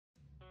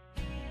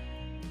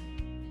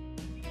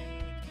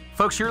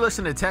Folks, you're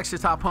listening to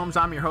Texas Top Homes.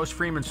 I'm your host,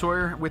 Freeman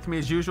Sawyer. With me,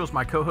 as usual, is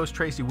my co-host,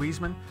 Tracy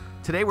Wiesman.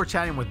 Today, we're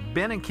chatting with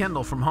Ben and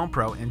Kendall from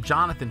Homepro and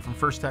Jonathan from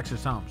First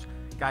Texas Homes.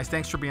 Guys,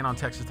 thanks for being on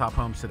Texas Top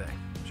Homes today.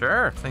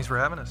 Sure. Thanks for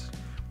having us.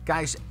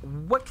 Guys,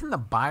 what can the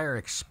buyer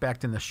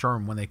expect in the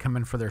showroom when they come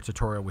in for their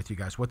tutorial with you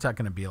guys? What's that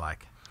going to be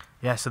like?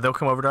 Yeah, so they'll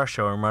come over to our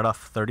showroom right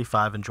off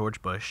 35 in George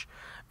Bush,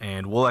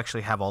 and we'll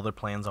actually have all their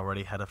plans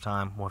already ahead of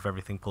time. We'll have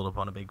everything pulled up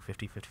on a big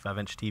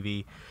 55-inch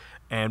TV,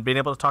 and being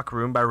able to talk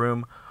room by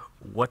room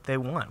what they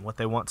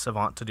want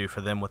Savant to do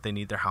for them, what they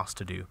need their house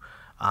to do.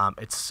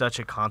 It's such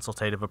a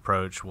consultative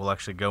approach. We'll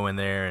actually go in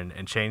there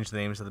and change the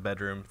names of the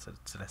bedroom.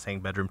 Instead of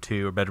saying bedroom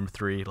 2 or bedroom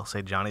 3, it'll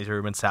say Johnny's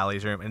room and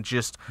Sally's room, and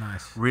just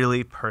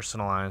really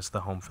personalize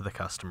the home for the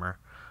customer.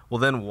 We'll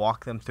then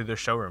walk them through their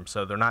showroom,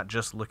 so they're not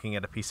just looking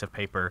at a piece of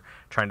paper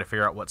trying to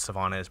figure out what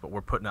Savant is, but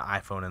we're putting an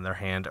iPhone in their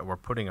hand, or we're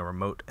putting a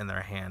remote in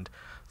their hand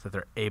so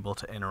they're able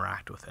to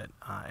interact with it.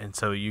 And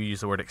so you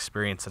use the word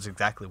experience. That's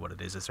exactly what it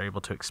is. They're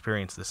able to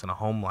experience this in a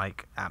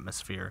home-like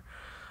atmosphere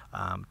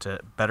to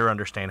better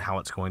understand how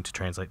it's going to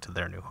translate to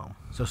their new home.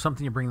 So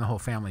something you bring the whole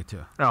family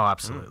to. Oh,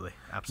 absolutely.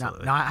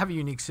 Absolutely. Now, I have a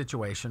unique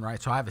situation,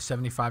 right? So I have a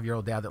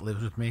 75-year-old dad that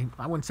lives with me.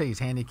 I wouldn't say he's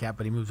handicapped,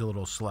 but he moves a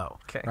little slow.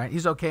 Okay. Right?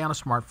 He's okay on a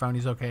smartphone.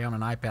 He's okay on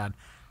an iPad.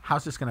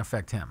 How's this going to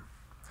affect him?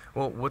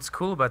 Well, what's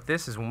cool about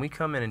this is when we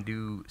come in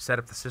and set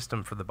up the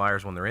system for the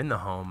buyers when they're in the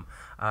home,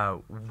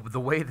 the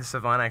way the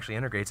Savant actually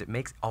integrates, it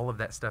makes all of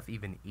that stuff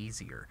even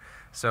easier.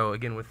 So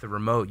again, with the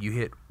remote, you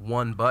hit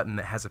one button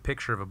that has a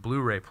picture of a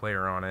Blu-ray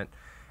player on it,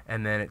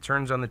 and then it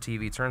turns on the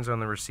TV, turns on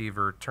the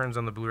receiver, turns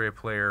on the Blu-ray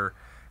player,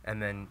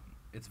 and then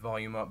it's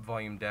volume up,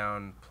 volume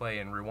down, play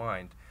and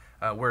rewind.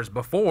 Whereas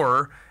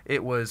before,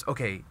 it was,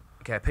 okay,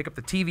 I pick up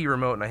the TV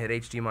remote and I hit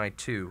HDMI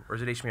 2, or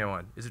is it HDMI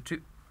 1? Is it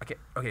 2?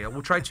 Okay,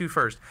 we'll try 2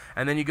 first,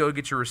 and then you go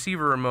get your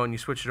receiver remote and you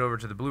switch it over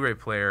to the Blu-ray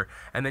player,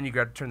 and then you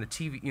got to turn the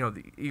TV.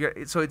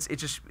 So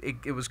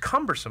it was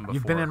cumbersome before.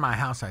 You've been in my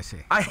house, I see.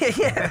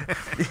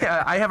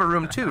 Yeah, I have a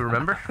room too.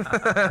 Remember?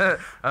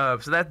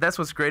 So that's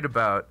what's great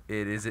about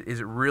it is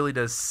it really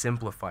does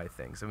simplify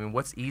things. I mean,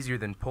 what's easier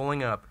than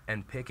pulling up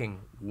and picking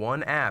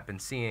one app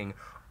and seeing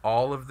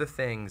all of the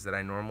things that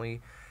I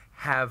normally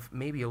have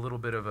maybe a little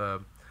bit of a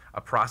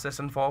process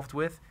involved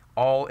with,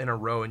 all in a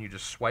row, and you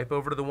just swipe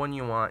over to the one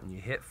you want and you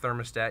hit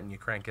thermostat and you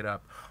crank it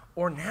up.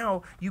 Or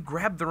now you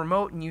grab the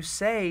remote and you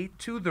say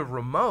to the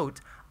remote,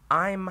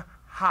 "I'm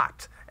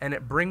hot," and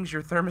it brings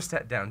your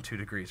thermostat down 2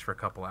 degrees for a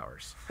couple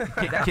hours.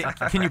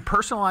 Can you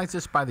personalize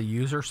this by the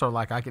user so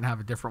like I can have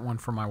a different one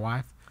for my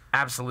wife?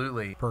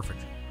 Absolutely.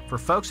 Perfect. For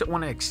folks that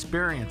want to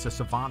experience a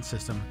Savant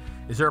system,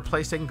 is there a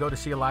place they can go to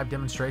see a live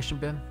demonstration,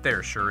 Ben?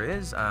 There sure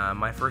is.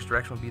 My first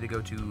direction would be to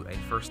go to a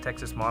First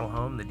Texas model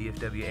home, the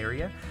DFW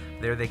area.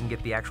 There they can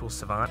get the actual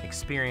Savant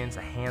experience,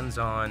 a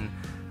hands-on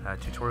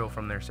tutorial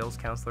from their sales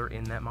counselor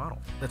in that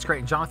model. That's great.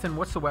 And Jonathan,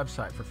 what's the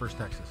website for First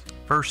Texas?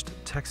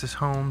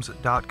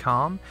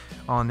 FirstTexasHomes.com.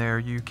 On there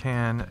you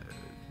can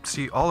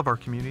see all of our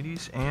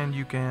communities, and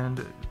you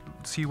can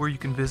see where you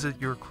can visit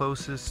your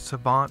closest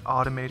Savant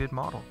automated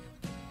model.